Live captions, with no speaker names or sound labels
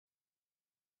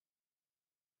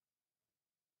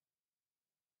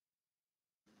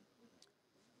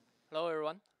Hello,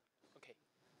 everyone. Okay,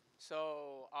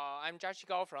 so I'm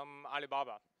Jiaqi from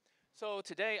Alibaba. So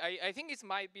today, I think it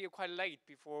might be quite late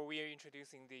before we are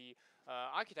introducing the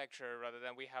architecture rather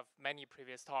than we have many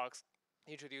previous talks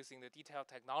introducing the detailed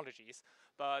technologies.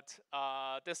 But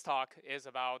this talk is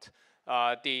about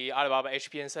the Alibaba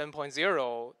HPN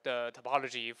 7.0, the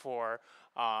topology for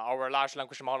our large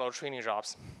language model training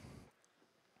jobs.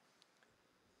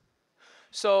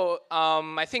 So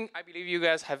I believe you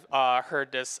guys have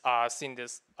heard this, seen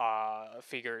this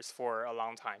figures for a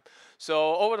long time.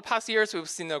 So over the past years, we've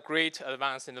seen a great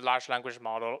advance in the large language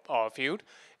model field.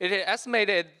 It is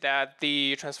estimated that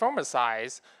the transformer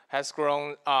size has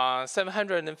grown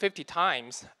 750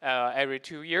 times every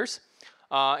 2 years.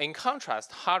 In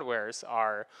contrast, hardwares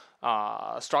are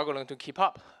struggling to keep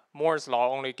up. Moore's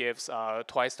law only gives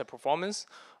twice the performance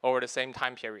over the same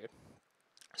time period.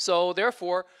 So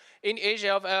therefore, in the age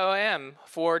of LLM,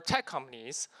 for tech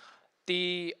companies,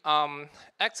 the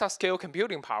exascale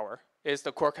computing power is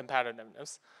the core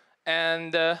competitiveness.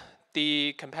 And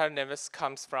the competitiveness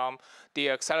comes from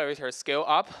the accelerator scale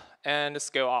up and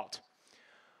scale out.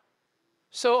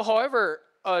 So however,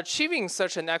 achieving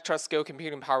such an exascale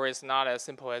computing power is not as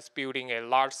simple as building a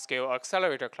large-scale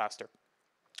accelerator cluster.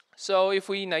 So if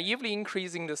we naively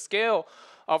increasing the scale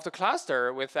of the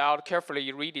cluster without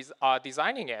carefully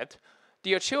redesigning it,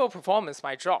 the achievable performance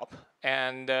might drop,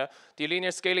 and the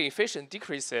linear scaling efficiency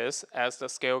decreases as the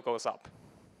scale goes up.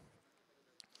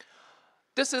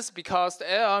 This is because the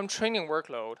LLM training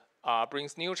workload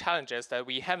brings new challenges that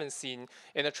we haven't seen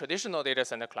in a traditional data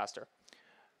center cluster.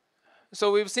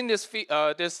 So we've seen this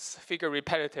figure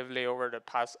repetitively over the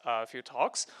past few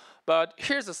talks, but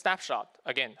here's a snapshot,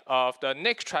 again, of the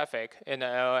NIC traffic in the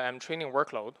LLM training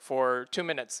workload for 2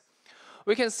 minutes.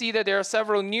 We can see that there are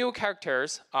several new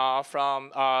characters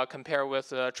from compared with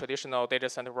the traditional data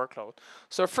center workload.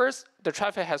 So first, the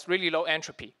traffic has really low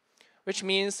entropy, which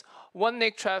means one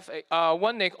NIC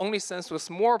only sends with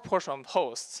more portion of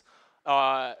hosts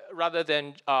rather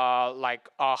than like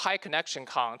a high connection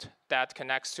count that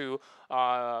connects to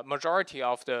majority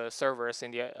of the servers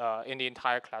in the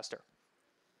entire cluster.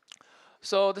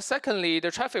 So secondly,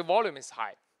 the traffic volume is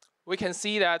high. We can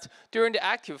see that during the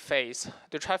active phase,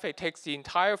 the traffic takes the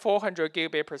entire 400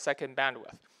 gigabit per second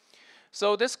bandwidth.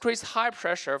 So this creates high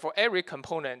pressure for every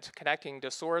component connecting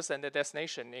the source and the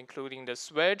destination, including the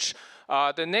switch,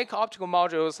 the NIC optical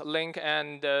modules, link,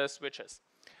 and the switches.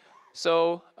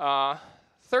 So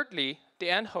thirdly, the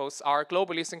end hosts are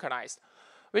globally synchronized,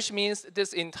 which means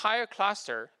this entire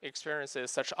cluster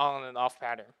experiences such on and off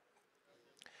pattern.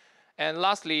 And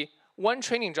lastly, one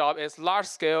training job is large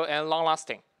scale and long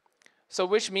lasting. So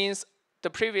which means the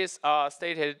previous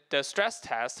stated the stress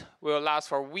test will last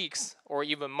for weeks or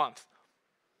even months.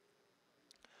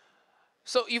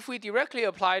 So if we directly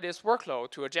apply this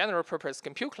workload to a general purpose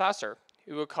compute cluster,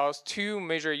 it will cause two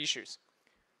major issues.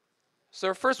 So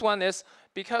the first one is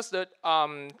because the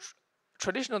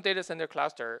traditional data center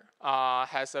cluster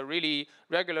has a really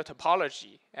regular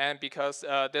topology, and because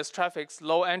this traffic's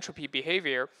low entropy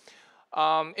behavior,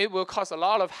 it will cause a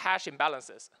lot of hash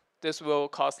imbalances. This will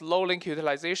cause low link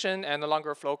utilization and a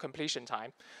longer flow completion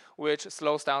time, which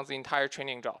slows down the entire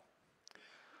training job.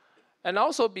 And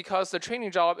also because the training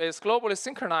job is globally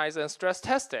synchronized and stress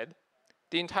tested,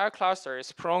 the entire cluster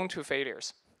is prone to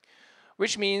failures,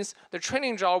 which means the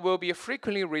training job will be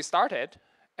frequently restarted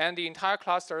and the entire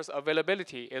cluster's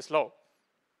availability is low.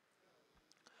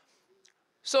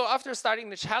 So after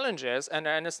studying the challenges and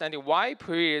understanding why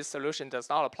previous solution does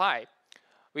not apply,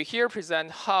 we here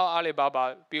present how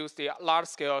Alibaba builds the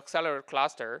large-scale accelerator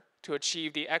cluster to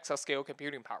achieve the exascale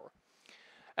computing power.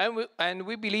 And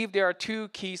we believe there are two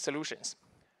key solutions.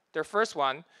 The first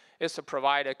one is to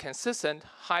provide a consistent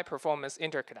high-performance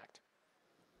interconnect.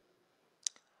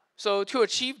 So to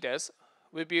achieve this,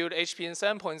 we build HPN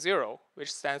 7.0,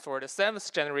 which stands for the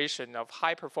 7th generation of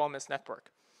high-performance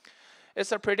network.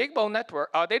 It's a predictable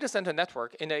network, data center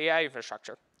network in the AI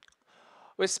infrastructure.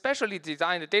 We specially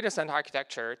designed the data center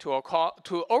architecture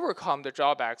to overcome the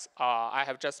drawbacks I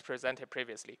have just presented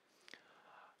previously.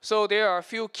 So there are a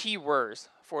few key words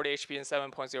for the HPN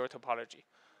 7.0 topology.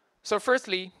 So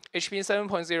firstly, HPN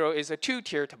 7.0 is a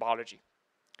two-tier topology.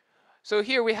 So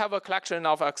here we have a collection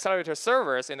of accelerator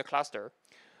servers in the cluster.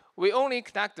 We only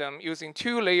connect them using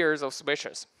 2 layers of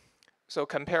switches. So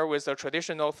compared with the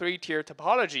traditional 3-tier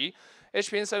topology,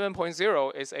 HPN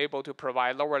 7.0 is able to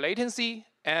provide lower latency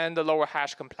and lower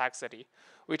hash complexity,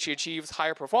 which achieves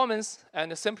higher performance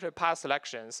and simpler path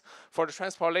selections for the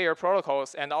transport layer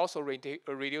protocols, and also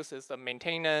reduces the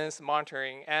maintenance,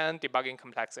 monitoring, and debugging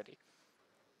complexity.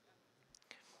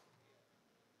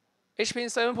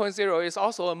 HPN 7.0 is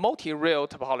also a multi-rail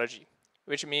topology,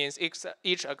 which means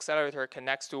each accelerator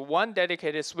connects to one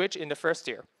dedicated switch in the first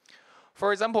tier.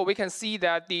 For example, we can see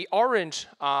that the orange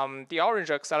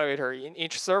accelerator in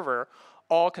each server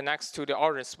all connects to the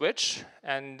orange switch,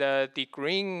 and the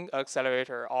green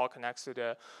accelerator all connects to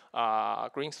the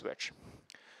green switch.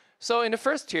 So in the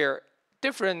first tier,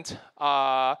 different.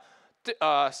 Let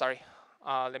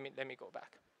me go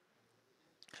back.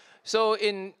 So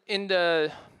in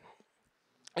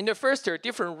the first tier,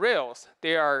 different rails,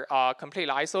 they are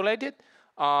completely isolated.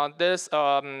 This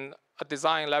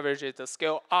design leverages the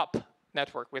scale-up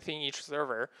network within each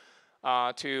server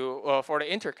for the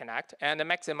interconnect and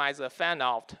maximize the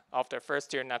fan-out of the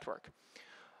first-tier network.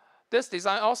 This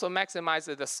design also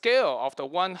maximizes the scale of the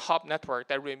one-hop network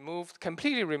that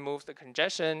completely removes the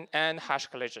congestion and hash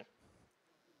collision.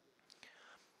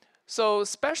 So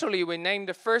specially, we named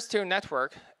the first-tier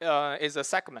network is a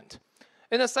segment.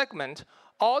 In a segment,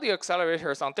 all the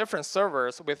accelerators on different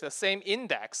servers with the same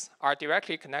index are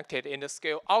directly connected in the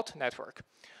scale-out network.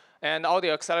 And all the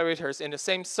accelerators in the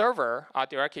same server are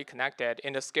directly connected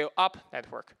in the scale-up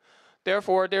network.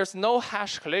 Therefore, there's no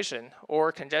hash collision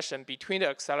or congestion between the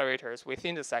accelerators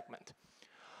within the segment.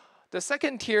 The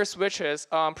second-tier switches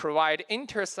provide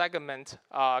inter-segment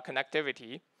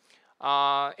connectivity.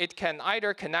 It can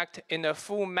either connect in a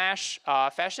full mesh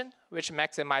fashion, which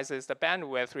maximizes the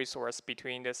bandwidth resource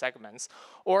between the segments,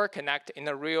 or connect in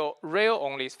a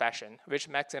rail-only fashion, which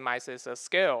maximizes the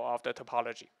scale of the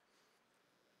topology.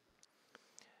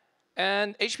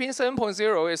 And HPN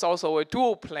 7.0 is also a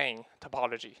dual-plane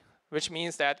topology, which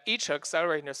means that each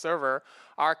accelerator server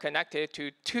are connected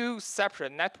to two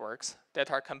separate networks that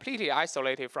are completely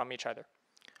isolated from each other.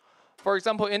 For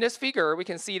example, in this figure, we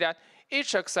can see that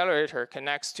each accelerator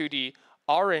connects to the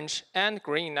orange and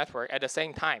green network at the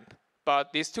same time,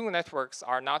 but these two networks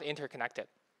are not interconnected.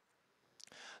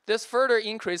 This further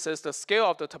increases the scale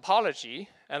of the topology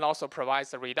and also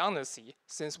provides the redundancy,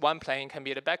 since one plane can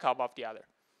be the backup of the other.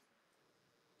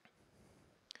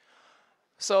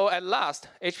 So at last,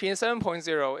 HPN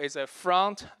 7.0 is a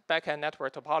front-backend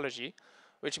network topology,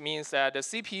 which means that the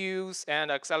CPUs and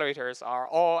accelerators are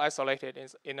all isolated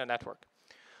in the network.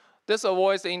 This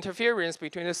avoids the interference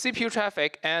between the CPU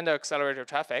traffic and the accelerator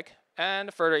traffic,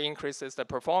 and further increases the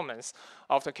performance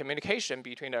of the communication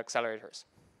between the accelerators.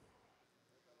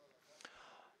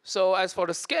 So as for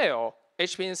the scale,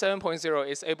 HPN 7.0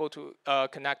 is able to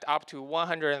connect up to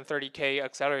 130K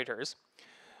accelerators.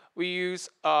 We use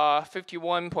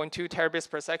 51.2 terabits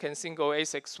per second single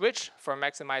ASIC switch for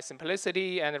maximized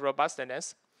simplicity and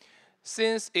robustness.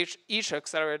 Since each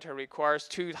accelerator requires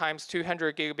 2 times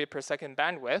 200 gigabit per second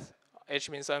bandwidth,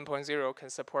 HPN 7.0 can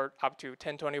support up to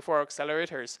 1024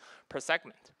 accelerators per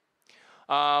segment.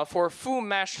 For full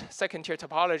mesh second-tier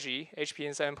topology,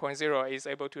 HPN 7.0 is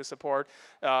able to support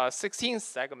 16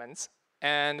 segments.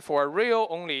 And for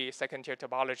rail-only second-tier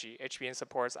topology, HPN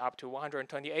supports up to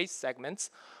 128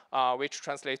 segments, which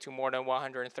translates to more than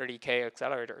 130K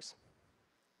accelerators.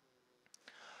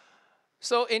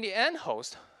 So in the end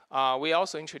host, we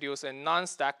also introduce a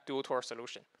non-stack dual-ToR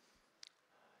solution.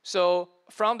 So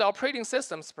from the operating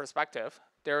system's perspective,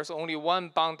 there's only one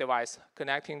bound device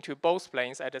connecting to both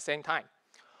planes at the same time.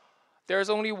 There's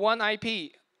only one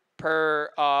IP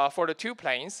for the two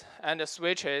planes, and the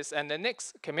switches and the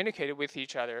NICs communicate with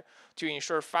each other to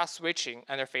ensure fast switching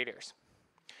under failures.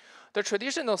 The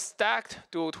traditional stacked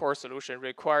dual-ToR solution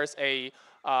requires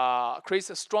creates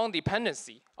a strong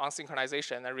dependency on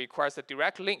synchronization and requires a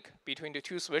direct link between the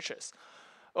two switches,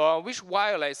 which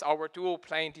violates our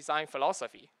dual-plane design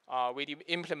philosophy.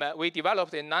 We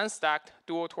developed a non-stacked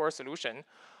dual-ToR solution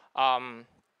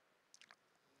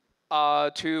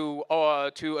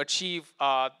to achieve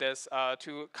this,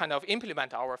 to kind of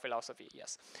implement our philosophy,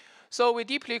 yes. So we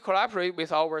deeply collaborate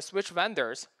with our switch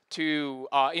vendors to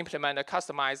implement a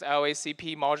customized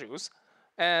LACP modules.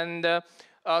 And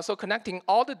so connecting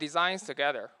all the designs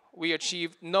together, we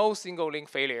achieve no single link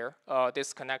failure.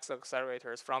 This connects the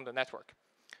accelerators from the network.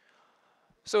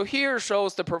 So here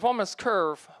shows the performance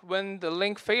curve when the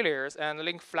link failures and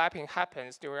link flapping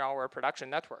happens during our production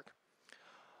network.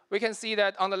 We can see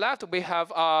that on the left we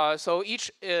have, so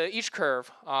each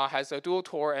curve has a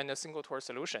dual-ToR and a single-ToR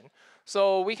solution.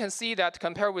 So we can see that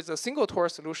compared with the single-ToR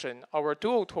solution, our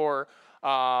dual-ToR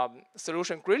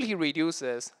solution greatly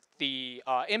reduces the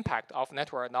impact of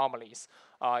network anomalies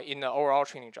in the overall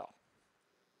training job.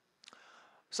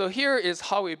 So here is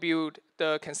how we build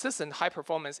the consistent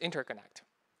high-performance interconnect.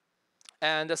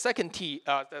 And the second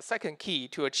key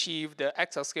to achieve the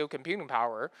exascale computing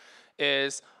power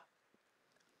is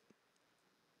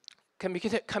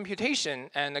computation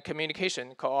and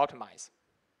communication co-optimize.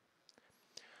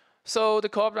 So the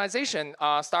co-optimization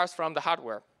starts from the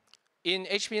hardware. In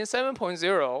HPN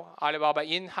 7.0, Alibaba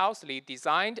in-housely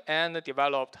designed and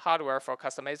developed hardware for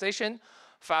customization,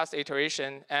 fast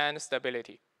iteration, and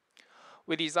stability.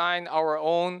 We designed our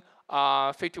own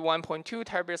 51.2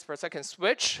 terabits per second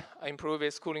switch, improve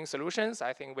its cooling solutions.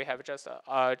 I think we have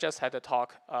just had a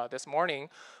talk this morning.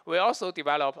 We also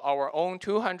developed our own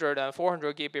 200 and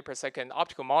 400 gigabit per second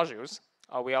optical modules.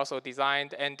 We also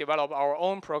designed and developed our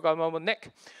own programmable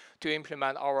NIC to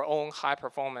implement our own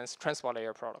high-performance transport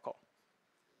layer protocol.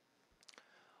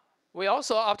 We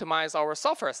also optimize our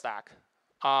software stack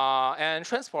and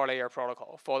transport layer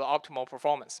protocol for the optimal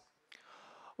performance.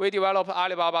 We developed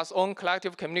Alibaba's own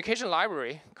collective communication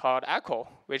library called Echo,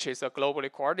 which is a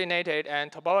globally coordinated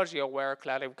and topology-aware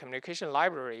collective communication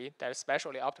library that is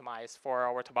specially optimized for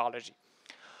our topology.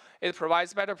 It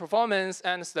provides better performance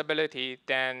and stability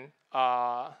than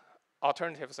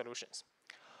alternative solutions.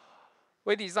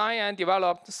 We designed and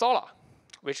developed Sola,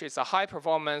 which is a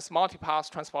high-performance multi-path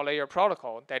transport layer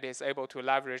protocol that is able to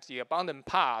leverage the abundant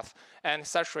path and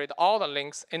saturate all the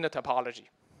links in the topology.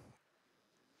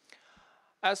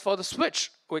 As for the switch,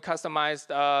 we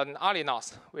customized an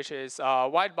AliNOS, which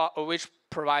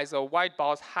provides a white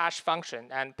box hash function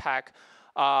and path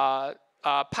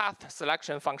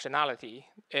selection functionality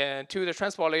to the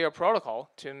transport layer protocol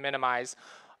to minimize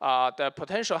the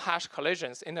potential hash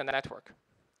collisions in the network.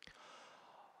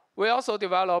 We also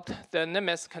developed the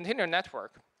NIMIS container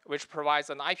network, which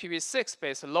provides an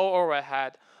IPv6-based low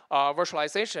overhead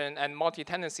virtualization and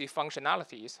multi-tenancy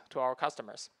functionalities to our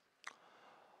customers.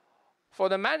 For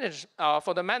the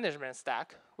management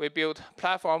stack, we built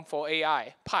platform for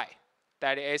AI, Pi,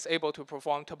 that is able to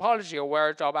perform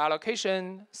topology-aware job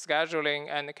allocation, scheduling,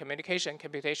 and communication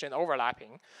computation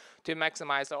overlapping to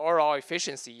maximize the overall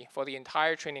efficiency for the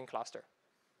entire training cluster.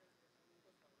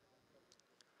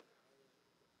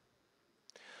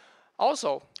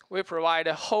 Also, we provide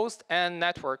a host and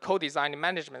network co-design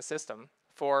management system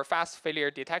for fast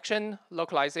failure detection,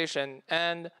 localization,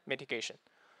 and mitigation.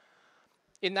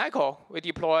 In Echo, we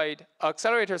deployed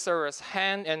accelerator servers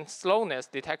hand and slowness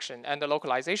detection and the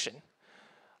localization.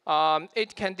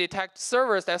 It can detect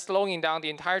servers that are slowing down the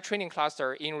entire training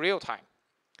cluster in real time.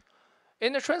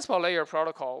 In the transport layer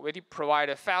protocol, we provide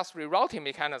a fast rerouting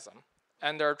mechanism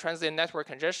under transient network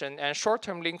congestion and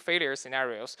short-term link failure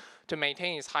scenarios to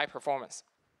maintain its high performance.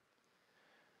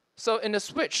 So in the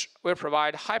switch, we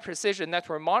provide high-precision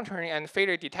network monitoring and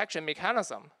failure detection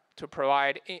mechanism to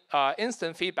provide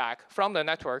instant feedback from the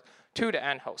network to the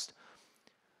end host.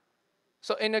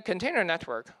 So in the container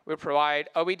network,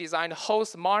 we designed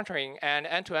host monitoring and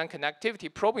end-to-end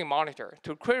connectivity probing monitor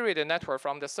to query the network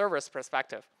from the server's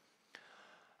perspective.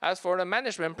 As for the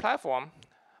management platform,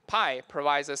 Pi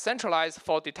provides a centralized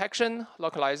fault detection,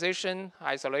 localization,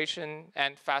 isolation,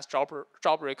 and fast job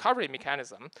recovery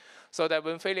mechanism so that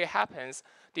when failure happens,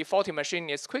 the faulty machine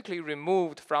is quickly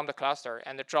removed from the cluster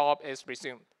and the job is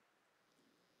resumed.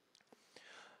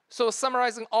 So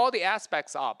summarizing all the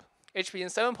aspects up, HPN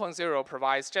 7.0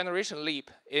 provides generation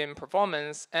leap in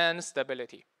performance and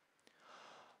stability.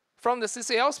 From the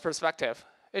CCL's perspective,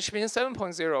 HPN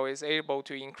 7.0 is able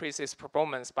to increase its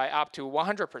performance by up to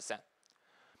 100%.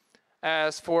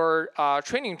 As for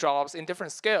training jobs in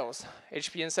different scales,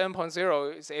 HPN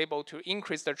 7.0 is able to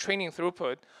increase the training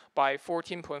throughput by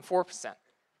 14.4%.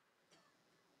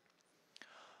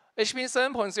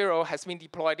 HPN 7.0 has been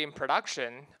deployed in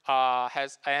production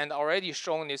and already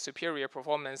shown its superior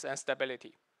performance and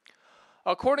stability.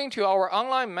 According to our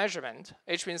online measurement,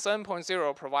 HPN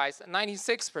 7.0 provides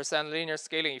 96% linear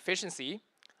scaling efficiency,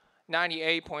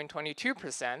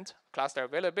 98.22% cluster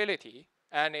availability,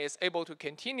 and is able to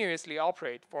continuously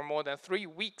operate for more than 3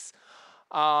 weeks,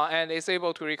 and is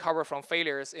able to recover from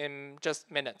failures in just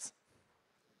minutes.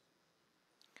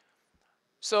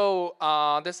 So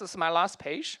this is my last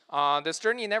page. This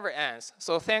journey never ends.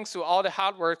 So thanks to all the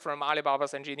hard work from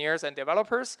Alibaba's engineers and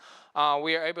developers,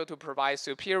 we are able to provide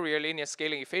superior linear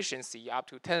scaling efficiency up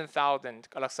to 10,000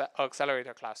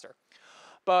 accelerator cluster.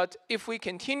 But if we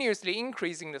continuously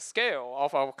increasing the scale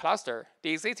of our cluster,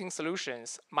 the existing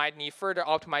solutions might need further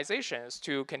optimizations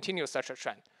to continue such a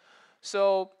trend.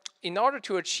 So in order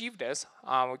to achieve this,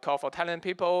 we call for talented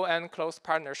people and close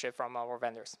partnership from our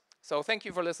vendors. So thank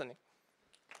you for listening.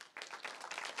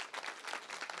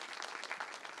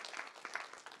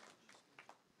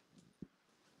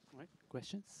 All right,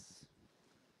 questions?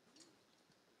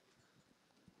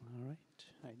 All right,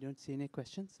 I don't see any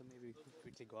questions, so maybe we can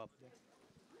quickly go up there.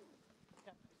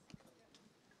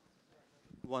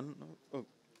 One, oh,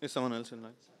 is someone else in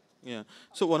line? Yeah.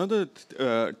 So one of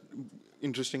the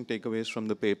interesting takeaways from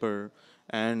the paper,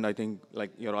 and I think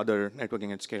like your other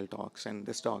networking at scale talks and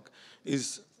this talk,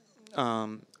 is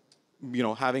um,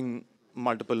 having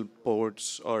multiple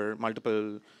ports or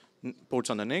multiple ports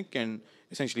on the NIC and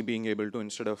essentially being able to,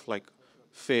 instead of like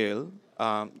fail,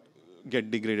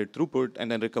 get degraded throughput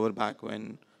and then recover back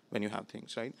when you have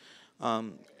things, right?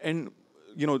 And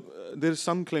there's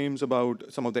some claims about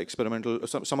some of the experimental,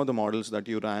 some of the models that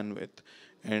you ran with,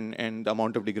 and the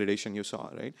amount of degradation you saw,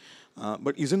 right?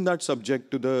 But isn't that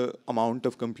subject to the amount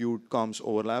of compute comms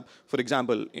overlap? For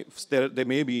example, if there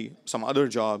may be some other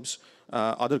jobs,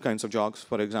 other kinds of jobs,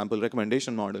 for example,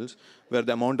 recommendation models, where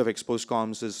the amount of exposed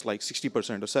comms is like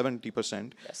 60% or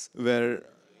 70%, Yes. where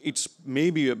it's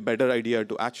maybe a better idea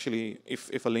to actually,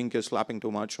 if a link is flapping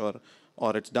too much or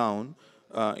it's down,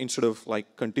 instead of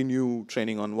like continue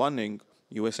training on one link,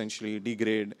 you essentially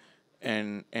degrade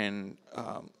and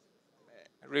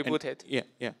Reboot it. yeah,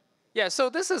 yeah. Yeah, so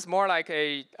this is more like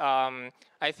a,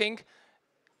 I think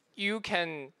you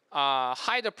can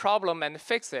hide a problem and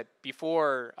fix it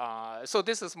before. So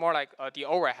this is more like the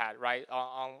overhead, right,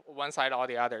 on one side or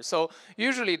the other. So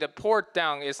usually the port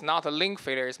down is not a link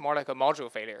failure, it's more like a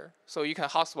module failure. So you can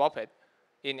hot swap it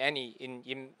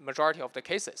in majority of the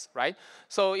cases, right?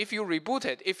 So if you reboot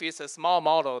it, if it's a small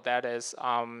model that is,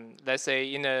 let's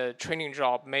say in a training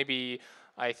job, maybe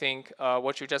I think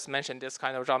what you just mentioned, this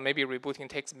kind of job, maybe rebooting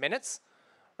takes minutes,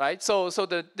 right? So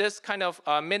this kind of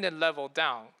minute level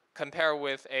down compare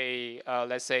with a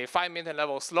let's say 5-minute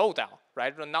level slowdown,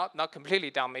 right? Not completely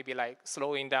down, maybe like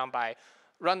slowing down by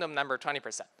random number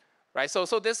 20%. Right, so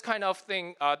this kind of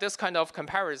thing, this kind of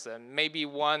comparison, maybe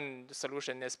one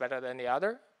solution is better than the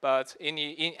other, but in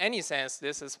any sense,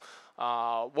 this is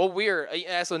what we're,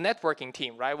 as a networking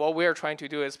team, right? What we're trying to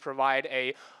do is provide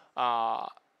a,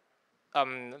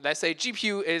 let's say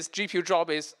GPU job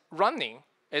is running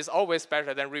is always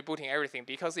better than rebooting everything,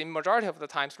 because in majority of the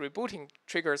times, rebooting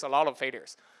triggers a lot of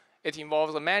failures. It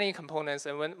involves many components,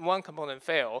 and when one component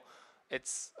fails,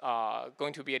 it's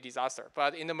going to be a disaster.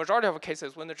 But in the majority of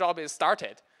cases, when the job is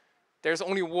started, there's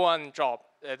only one job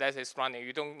that is running.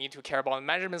 You don't need to care about the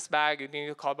management spec. You need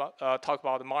to talk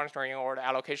about the monitoring or the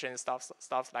allocation stuff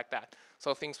like that.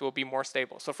 So things will be more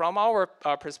stable. So from our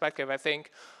perspective, I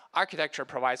think architecture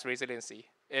provides resiliency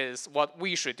is what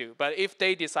we should do. But if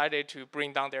they decided to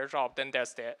bring down their job, then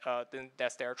that's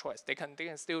their choice. They can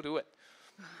still do it.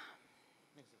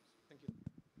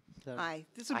 Hi,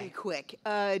 this will be quick.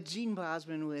 Gene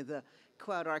Bosman with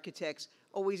Cloud Architects,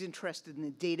 always interested in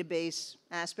the database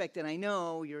aspect, and I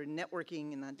know you're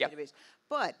networking in that database.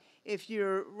 But if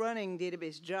you're running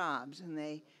database jobs and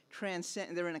they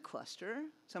transcend, they're in a cluster,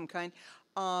 some kind,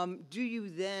 do you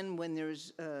then, when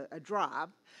there's a drop,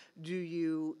 do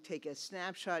you take a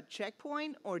snapshot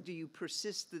checkpoint, or do you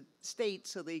persist the state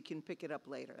so they can pick it up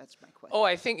later? That's my question. Oh,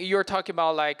 I think you're talking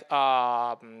about like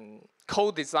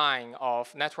code design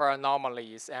of network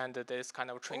anomalies and this kind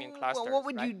of training clusters. Well, what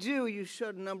would you do? You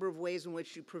showed a number of ways in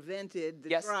which you prevented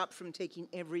the drop from taking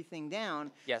everything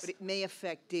down, but it may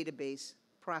affect database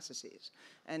processes.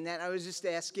 And then I was just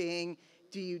asking,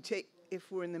 do you take,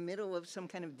 if we're in the middle of some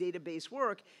kind of database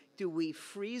work, do we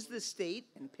freeze the state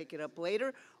and pick it up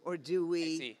later, or do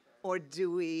we,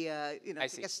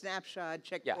 take a snapshot,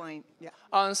 checkpoint?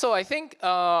 So I think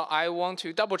I want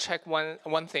to double check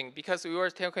one thing, because we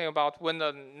were talking about when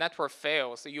the network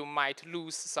fails, you might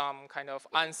lose some kind of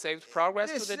unsaved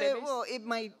progress to the database. Well, it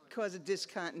might cause a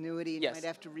discontinuity, and you might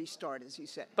have to restart, as you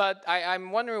said. But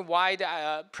I'm wondering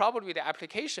why probably the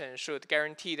application should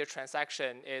guarantee the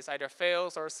transaction is either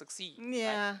fails or succeeds.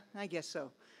 Yeah, I guess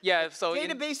so. Yeah, so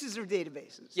databases are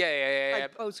databases. Yeah.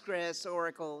 Like Postgres,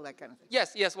 Oracle, that kind of thing.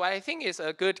 Yes. What I think is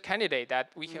a good candidate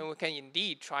that we can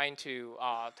indeed trying to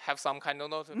have some kind of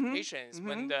notifications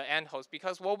when the end host,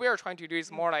 because what we're trying to do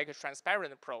is more like a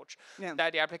transparent approach.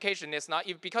 That the application is not,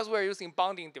 because we're using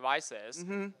bounding devices,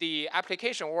 the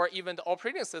application or even the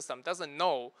operating system doesn't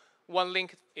know one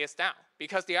link is down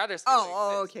because the other still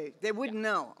exists. Okay. They wouldn't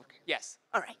know. Okay. Yes.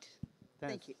 All right.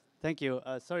 Thank you. Thank you.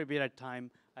 Sorry, we're at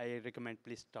time. I recommend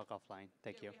please talk offline.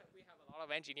 Thank you. We have a lot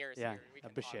of engineers here. We can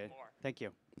appreciate it. talk more. Thank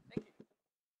you.